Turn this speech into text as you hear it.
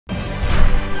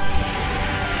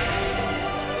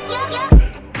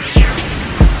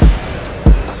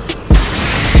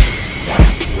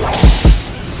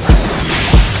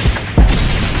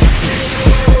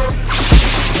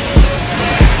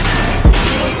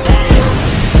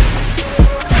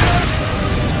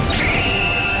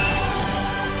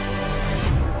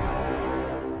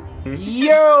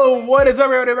Yo, what is up,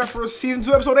 everybody? Back for season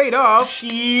 2, episode 8 of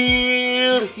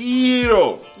Shield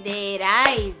Hero. The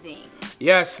Rising.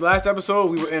 Yes, last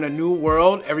episode we were in a new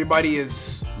world. Everybody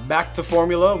is back to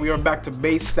formula. We are back to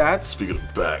base stats. Speaking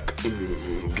of back,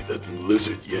 get that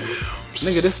lizard yams.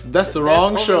 Nigga, that's the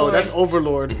wrong show. Overlord. That's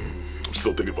Overlord. I'm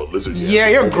still thinking about lizard yams. Yeah,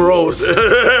 you're gross. So,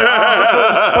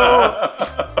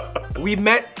 we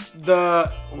met the...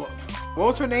 What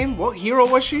was her name? What hero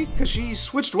was she? Because she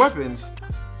switched weapons.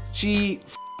 She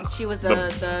was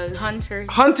the hunter.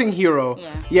 Hunting hero.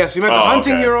 Yeah. Yes, we met the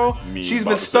hunting hero. She's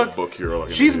been stuck. Book hero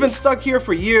like she's been stuck here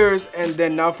for years, and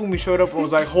then Naofumi showed up and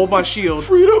was like, "Hold my shield."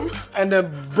 Freedom. And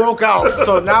then broke out.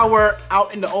 So now we're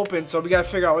out in the open. So we gotta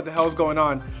figure out what the hell's going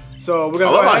on. So we're gonna.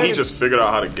 I love how he just figured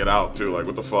out how to get out too. Like,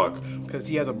 what the fuck? Because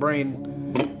he has a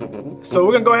brain. So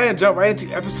we're gonna go ahead and jump right into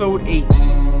episode 8.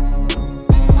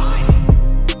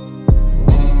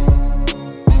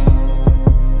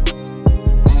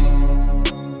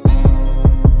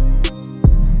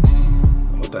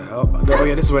 Oh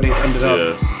yeah, this is where they ended up.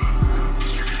 Yeah.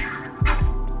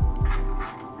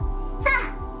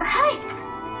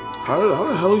 How the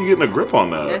hell are you getting a grip on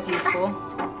that? That's useful.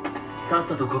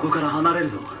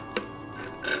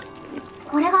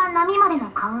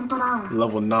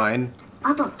 Level 9.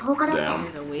 Damn.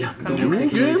 There's a wave coming.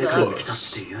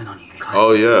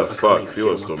 Oh yeah, fuck.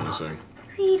 Philo's still missing.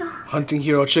 Hunting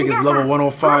hero chick is level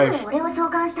 105.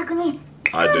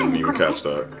 I didn't even catch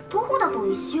that. Look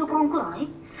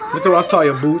at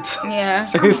Ratalia boots. Yeah.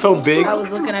 He's so big. I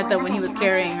was looking at that when he was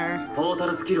carrying her.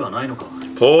 Portal skill. What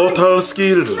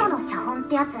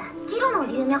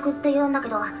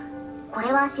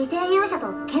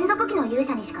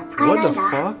the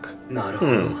fuck?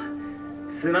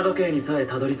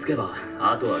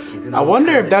 I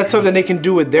wonder if that's something they can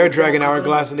do with their Dragon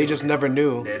Hourglass and they just never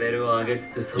knew.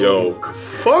 Yo,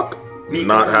 fuck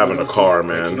not having a car,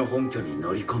 man.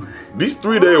 These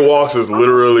 3-day walks is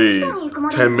literally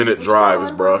 10-minute drives,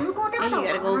 bro. Hey,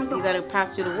 you gotta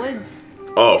pass through the woods.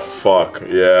 Oh fuck,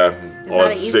 yeah. It's All not that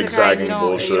an zigzagging you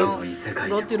bullshit. don't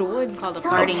go through the woods. It's called a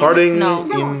parting Parting in the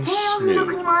snow. in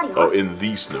snow. Oh, in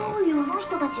the snow.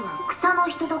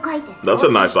 That's a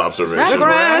nice observation. That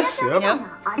grass. Yep.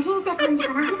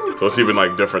 So it's even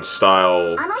like different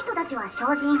style.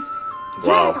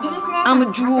 Wow. I'm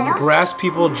a jewel. Grass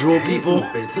people, jewel people.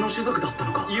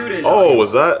 Oh,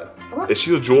 was that? Is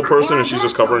she a jewel person and she's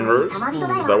just covering hers? Is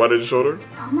that why they just showed her?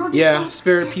 Yeah,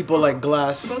 spirit people like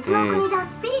glass. Damn.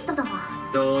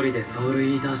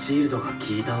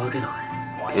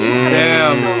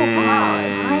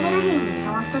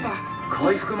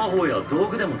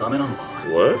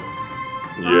 What?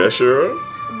 Yeah, sure.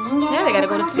 Yeah, they gotta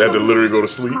go to They sleep. had to literally go to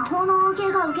sleep.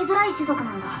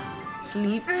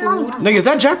 Sleep, food. Nigga, is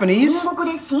that Japanese?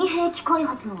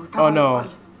 Oh no. I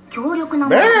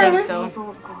think so.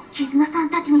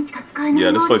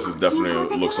 Yeah, this place is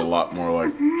definitely looks a lot more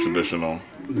like traditional.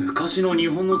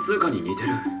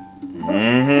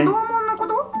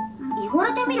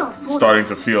 Starting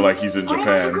to feel like he's in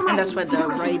Japan. And that's what the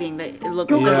writing, that it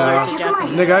looks similar to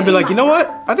Japanese. Nigga, I'd be like, you know what?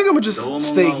 I think I'm gonna just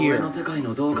stay here. Right?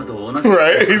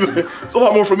 It's a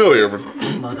lot more familiar.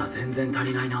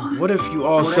 What if you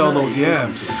all sell those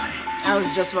yams? I was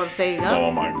just about to say, Oh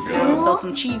my you know, god. sell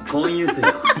some cheeks. I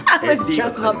was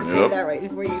just about to say that right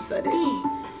before you said it.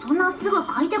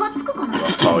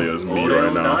 Talia's me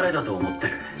right now. Yeah,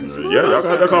 y'all can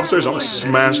have that conversation. I'm gonna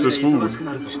smash this food.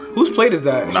 Whose plate is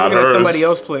that? Not She's gonna hers. Somebody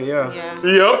else's plate, yeah. Yeah.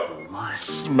 Yep.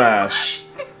 Smash.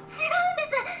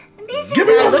 Give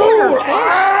me the Look food. at her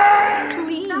fish.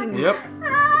 Clean. Yep.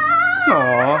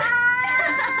 Aww.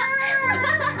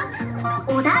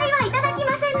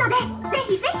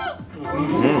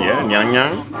 Yeah, nyang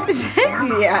nyang.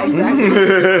 Yeah, exactly.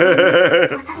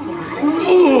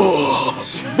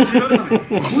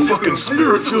 My fucking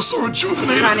spirit feels so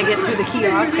rejuvenated. Trying to get through the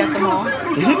kiosk at the mall.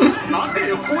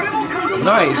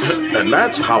 Nice. And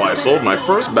that's how I sold my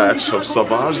first batch of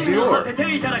Sauvage Dior.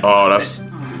 Oh, that's...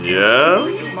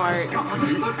 Yeah? Smart.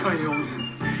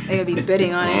 They gonna be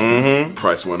bidding on it.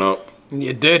 Price went up.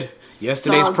 You did.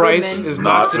 Yesterday's Saul price Goodman. is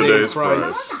not today's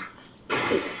price.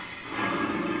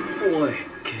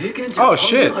 Oh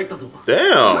shit.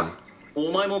 Damn.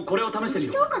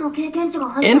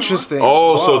 Interesting.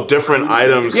 Oh, so different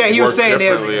items. Yeah, he was work saying they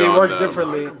differently on work them.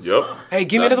 differently. Yep. Hey,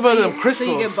 give me another one of them crystals.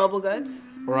 So you get bubble guts.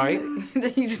 Right?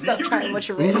 Then you just stop trying what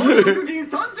you're ready.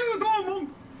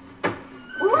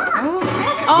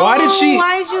 Why did she?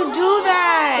 Why'd you do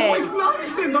that?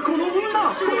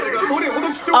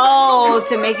 Oh,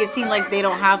 to make it seem like they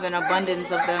don't have an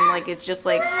abundance of them. Like it's just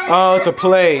like, Oh, it's a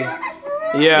play.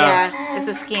 Yeah. yeah, it's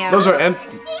a scam. Those are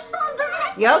empty.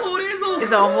 Yep.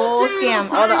 It's a whole scam.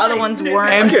 All the other ones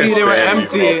weren't. I can't Empty, they were stand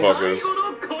these empty. motherfuckers.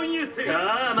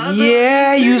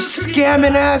 Yeah, you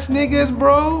scamming ass niggas,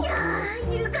 bro. They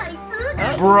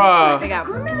Bruh. got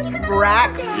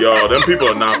racks. Yo, them people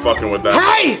are not fucking with that.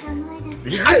 Hey!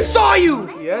 I saw you!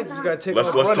 Yeah, you just gotta take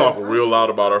Let's off talk running. real loud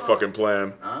about our fucking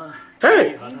plan.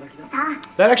 Hey!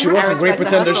 That actually was some great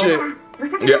respect the pretender hustle.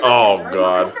 shit. Yeah, oh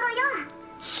god.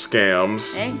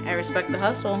 Scams. Hey, I respect the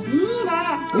hustle. Ooh,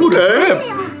 the Okay. trip.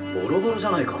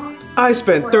 I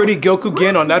spent 30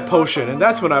 Gyokugen on that potion, and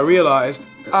that's when I realized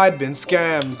I'd been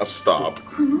scammed. Stop.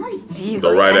 He's The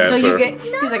like, right until answer. You get,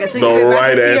 he's like, until The you get back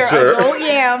right into answer. your adult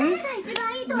yams.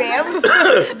 Ma'am.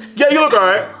 Yeah, you look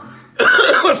alright.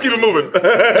 Let's keep it moving.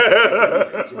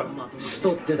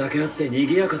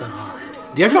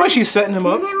 Do you feel like she's setting him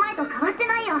up?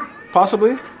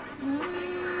 Possibly?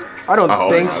 I don't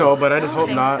hope think not. so, but I just hope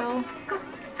think not. so.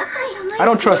 I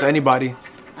don't trust anybody.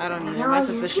 I don't either. My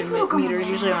suspicion meter is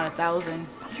usually on 1,000.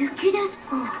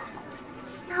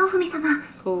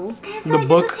 Cool.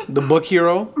 The book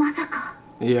hero?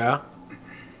 Yeah.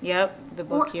 Yep, the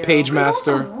book hero. Page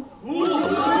master. Yep.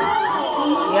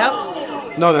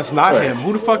 No, that's not him.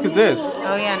 Who the fuck is this?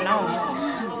 Oh yeah, no.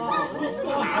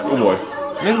 Oh boy.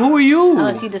 Nigga, who are you?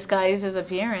 Unless he disguised his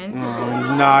appearance.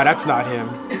 Nah, that's not him.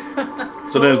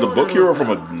 So there's the book hero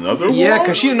from another one? Yeah,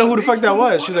 because she didn't know who the fuck that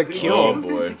was. She was like, Oh kill.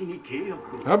 boy.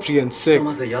 I hope she's getting sick.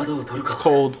 It's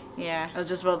cold. Yeah, I was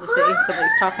just about to say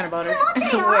somebody's talking about her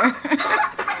somewhere.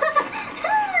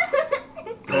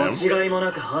 Damn.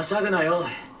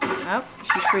 Oh,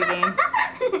 she's free game.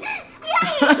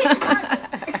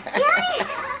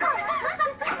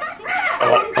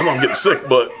 Oh, I'm not getting sick,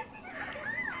 but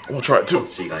I'm gonna try it too.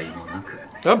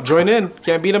 Oh, join in.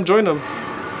 Can't beat him, join him.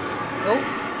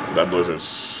 Oh, That blizzard's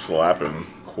slapping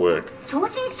quick. He's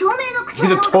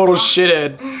a total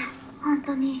shithead.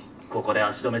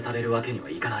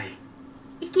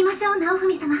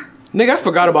 Nigga, I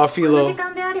forgot about Philo.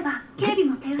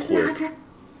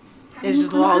 they're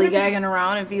just lollygagging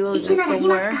around and Philo's just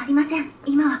somewhere.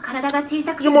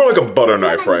 You're more like a butter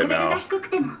knife right now.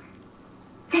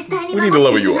 We need to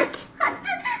level you up.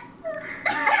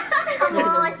 Look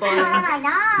at those buns.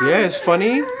 Yeah, it's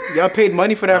funny. Y'all paid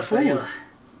money for that food.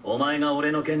 お前が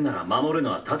俺の剣なら守るの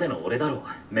は盾の俺だろう。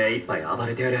目いっぱい暴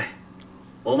れてやれ。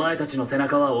お前たちの背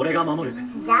中は俺が守る。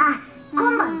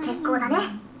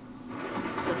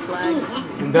 It's a flag.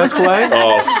 That's flag?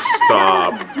 Oh,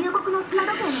 stop.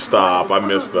 Stop. I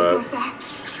missed that.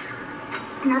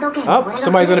 Oh,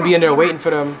 somebody's gonna be in there waiting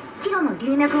for them. Yeah,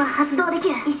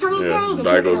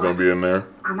 Daigo's gonna be in there.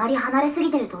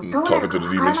 Talking to the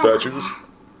demon statues.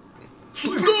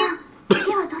 Please don't.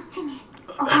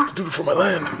 I have to do it for my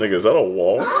land. Nigga, is that a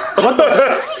wall?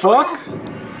 Fuck?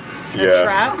 The Yeah.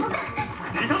 trap.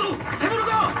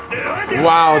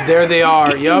 Wow, there they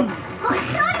are. Yup.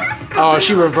 Oh,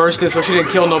 she reversed it so she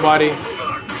didn't kill nobody.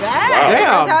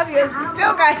 Damn. Octavia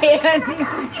still got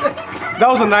hands. That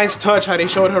was a nice touch how they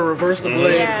showed her reverse the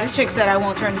blade. Yeah, this chick said I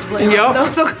won't turn this blade Yup. on. Though,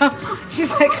 so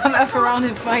she's like, come F around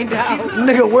and find out.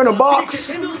 Nigga, we're in a box.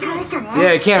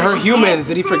 Yeah, it can't hurt humans.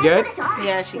 Did he forget?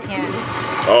 Yeah, she can.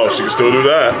 Oh, she can still do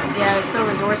that. Yeah, it's so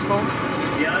resourceful.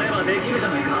 やればできるじゃ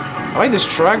ないか。 I like this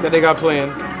track that they got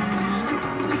playing.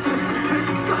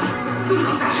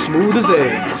 Smooth as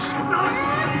eggs.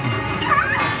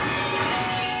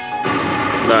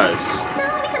 Nice.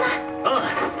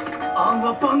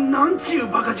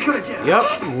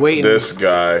 Yep, waiting. This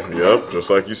guy. Yep, just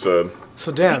like you said.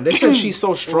 So damn, they said she's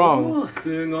so strong.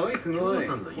 すごいすごい。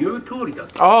さんの言う通りだ。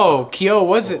 Oh, Kyo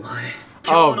was it?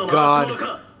 Oh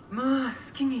God. まあ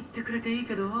好きに言ってくれていい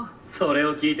けど。それ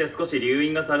を聞いて少し留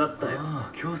飲が下がったよ。あ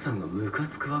あ、京さんがムカ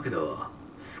つくわけだ。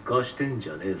すかしてんじ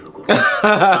ゃねえぞこれ。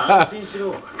安心し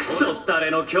ろ。クソったれ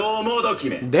の今日モード決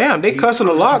め。 Damn, they cussing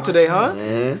a lot today, huh?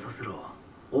 させろ。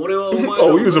俺はお前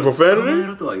Oh, we using profanity?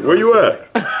 Where you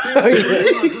at?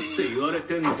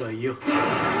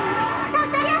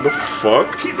 The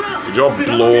fuck? Did y'all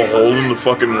blow a hole in the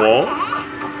fucking wall?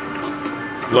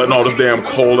 Letting all this damn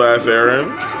cold ass air in?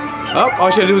 Oh, all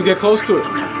you had to do was get close to it.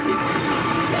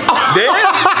 Damn!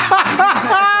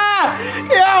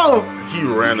 Yo! He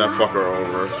ran that fucker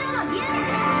over.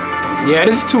 Yeah,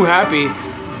 this is too happy.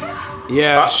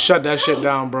 Yeah, shut that shit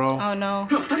down, bro. Oh no.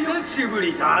 This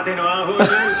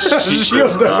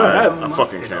guy, I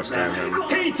fucking can't stand him.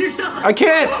 I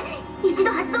can't.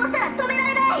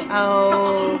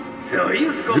 Oh. Is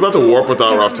he about to warp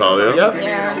without Raftalia? Yep.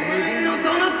 Yeah.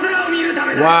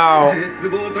 Wow.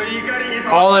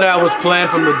 All of that was planned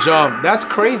from the jump. That's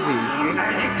crazy. I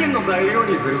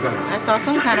saw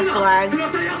some kind of flag.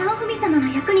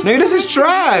 Nigga, this is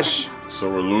trash. So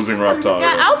we're losing Raftalia.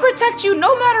 Yeah, I'll protect you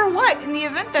no matter what in the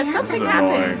event that something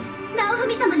annoying. happens.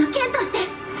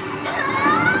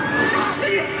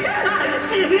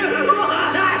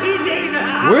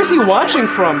 Where's he watching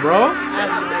from, bro? I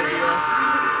have no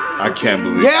idea. I can't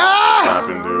believe Yeah! that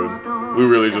happened, dude. We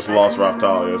really just lost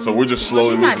Raftalia, so we're just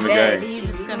slowly She's not losing the dead. game.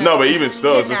 He's just gonna No, but even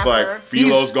still, it's just kidnap like her.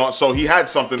 Philo's gone. So he had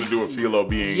something to do with Philo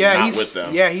being not with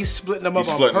them. Yeah, he's splitting them up He's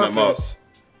on splitting them up. purpose.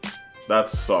 That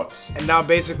sucks. And now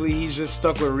basically he's just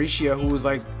stuck with Rishia, who was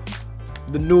like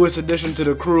the newest addition to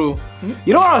the crew.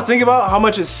 You know what I was thinking about? How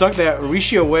much it sucked that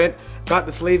Rishia went, got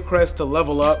the slave crest to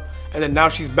level up, and then now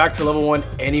she's back to level 1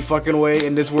 any fucking way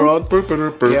in this world.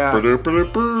 Yeah.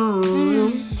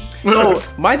 So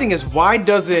my thing is, why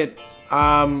doesn't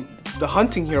the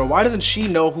hunting hero, why doesn't she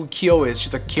know who Kyo is?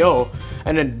 She's like, Kyo.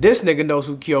 And then this nigga knows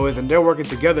who Kyo is, and they're working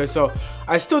together. So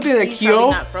I still think that He's Kyo,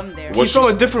 probably not from there. he's from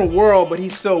a different world, but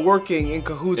he's still working in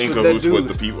cahoots with that dude. with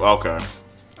the people. Okay.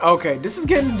 Okay, this is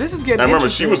getting I remember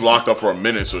she was locked up for a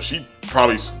minute, so she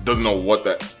probably doesn't know what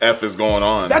the F is going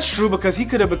on. That's true, because he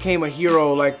could have became a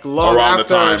hero like long Around the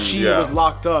after time, she yeah. was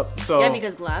locked up. So Yeah,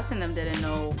 because Glass and them didn't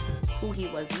know who he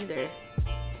was either.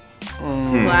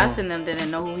 Glass and them didn't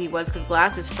know who he was because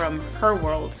Glass is from her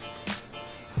world.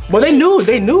 Well, they knew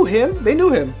him. They knew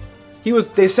him.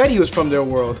 They said he was from their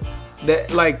world.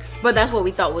 That like. But that's what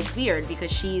we thought was weird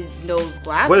because she knows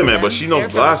Glass. Wait a and minute, them. but she knows They're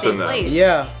from Glass the same and them. place.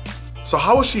 Yeah. So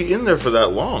how was she in there for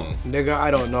that long? Nigga,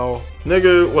 I don't know.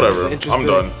 Nigga, whatever. This is interesting. I'm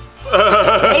done.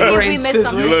 Maybe if we Brain missed sizzling.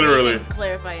 something, Literally. we can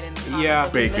clarify it in the comments. Yeah.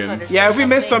 If we Bacon. misunderstood Yeah, if we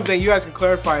missed something, you guys can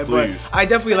clarify it. But Please. I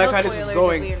definitely But like no how this is spoilers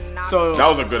going. if we're not So That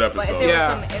was a good But if episode. there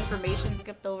Yeah. was some information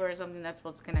skipped over or something that's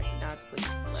supposed to connect the dots, please.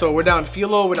 So we're down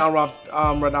Philo, we're down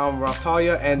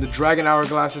Raftalia, and the Dragon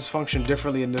Hourglasses function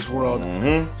differently in this world.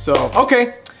 So,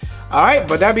 okay. All right,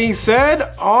 but that being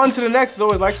said, on to the next. As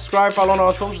always, like, subscribe, follow on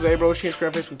all socials. YaBoyRoshi,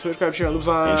 Instagram, Facebook, Twitter, subscribe, share, loops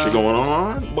on. Ain't shit going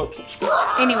on, but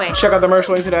subscribe. Anyway. Check out the merch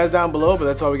link to that down below, but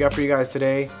that's all we got for you guys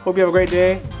today. Hope you have a great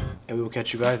day, and we will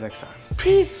catch you guys next time.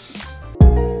 Peace.